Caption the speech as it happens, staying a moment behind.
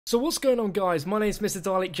So what's going on, guys? My name is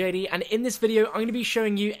MrDalekJD, and in this video I'm going to be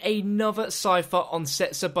showing you another cipher on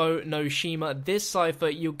ZETSUBOU no SHIMA. This cipher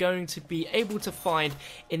you're going to be able to find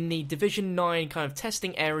in the Division 9 kind of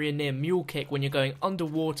testing area near Mule Kick when you're going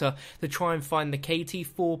underwater to try and find the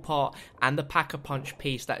KT4 part and the Pack-a-Punch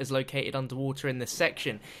piece that is located underwater in this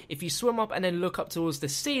section. If you swim up and then look up towards the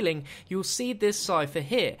ceiling, you'll see this cipher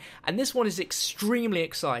here, and this one is extremely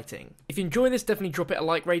exciting. If you enjoy this, definitely drop it a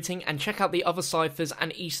like rating and check out the other ciphers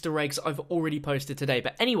and Easter eggs I've already posted today.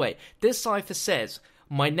 But anyway, this cipher says,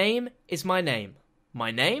 my name is my name. My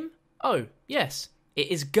name? Oh, yes, it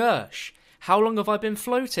is GERSH. How long have I been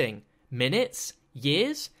floating? Minutes?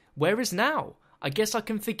 Years? Where is now? I guess I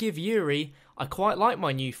can forgive Yuri. I quite like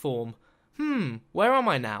my new form. Where am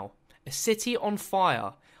I now? A city on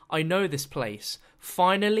fire. I know this place.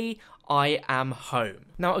 Finally, I am home.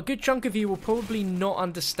 Now, a good chunk of you will probably not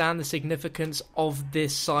understand the significance of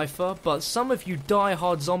this cipher, but some of you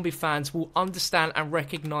die-hard zombie fans will understand and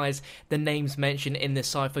recognize the names mentioned in this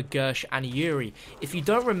cipher, GERSH and Yuri. If you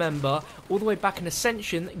don't remember, all the way back in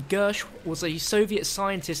Ascension, GERSH was a Soviet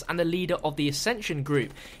scientist and the leader of the Ascension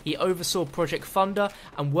group. He oversaw Project Thunder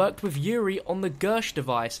and worked with Yuri on the GERSH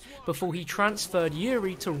device before he transferred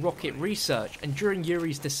Yuri to rocket research, and during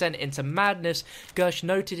Yuri's descent into madness, GERSH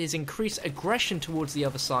noted his increased aggression towards the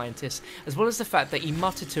other scientists, as well as the fact that he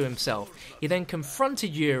muttered to himself. He then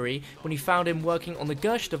confronted Yuri when he found him working on the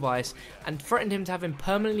GERSH device and threatened him to have him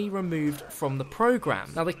permanently removed from the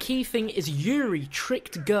program. Now, the key thing is Yuri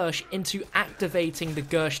tricked GERSH into activating the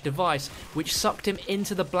GERSH device, which sucked him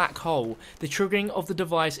into the black hole. The triggering of the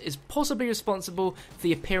device is possibly responsible for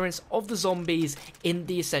the appearance of the zombies in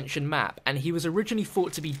the Ascension map, and he was originally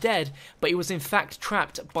thought to be dead, but he was in fact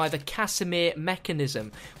trapped by the Casimir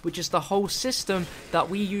mechanism, which is the whole system that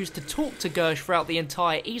we use to talk to GERSH throughout the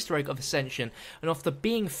entire Easter egg of Ascension, and after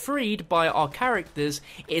being freed by our characters,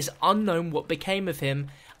 it is unknown what became of him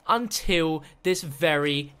until this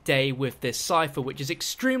very day with this cipher, which is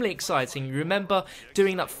extremely exciting. You remember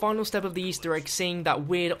doing that final step of the Easter egg, seeing that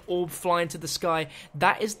weird orb fly into the sky?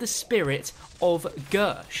 That is the spirit of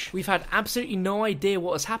GERSH. We've had absolutely no idea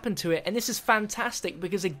what has happened to it, and this is fantastic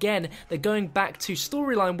because, again, they're going back to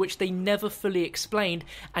storyline which they never fully explained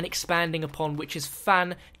and expanding upon, which is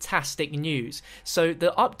fantastic news. So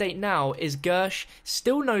the update now is GERSH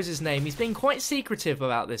still knows his name. He's being quite secretive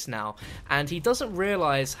about this now, and he doesn't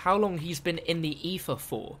realize how long he's been in the ether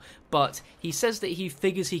for, but he says that he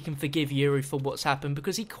figures he can forgive Yuri for what's happened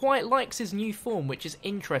because he quite likes his new form, which is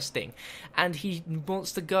interesting, and he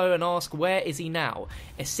wants to go and ask, where is he now?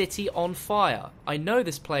 A city on fire. I know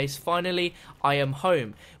this place. Finally, I am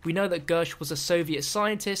home. We know that GERSH was a Soviet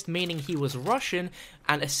scientist, meaning he was Russian,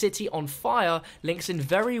 and a city on fire links in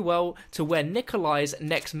very well to where Nikolai's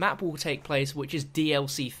next map will take place, which is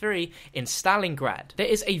DLC 3 in Stalingrad. There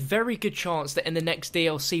is a very good chance that in the next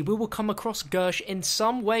DLC we will come across GERSH in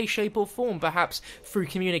some way, shape or form, perhaps through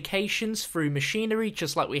communications, through machinery,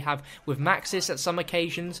 just like we have with Maxis at some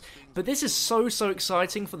occasions. But this is so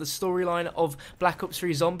exciting for the storyline of Black Ops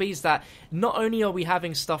 3 Zombies, that not only are we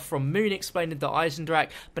having stuff from Moon explained into Eisendrach,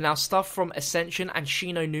 but now stuff from Ascension and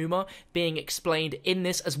Shino Numa being explained in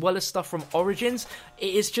this, as well as stuff from Origins.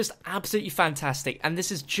 It is just absolutely fantastic, and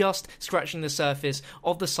this is just scratching the surface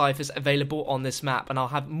of the ciphers available on this map, and I'll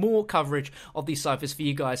have more coverage of these ciphers for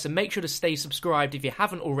you guys, so make sure to stay subscribed if you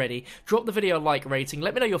haven't already. Drop the video a like rating,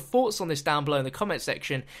 let me know your thoughts on this down below in the comment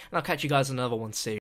section, and I'll catch you guys in another one soon.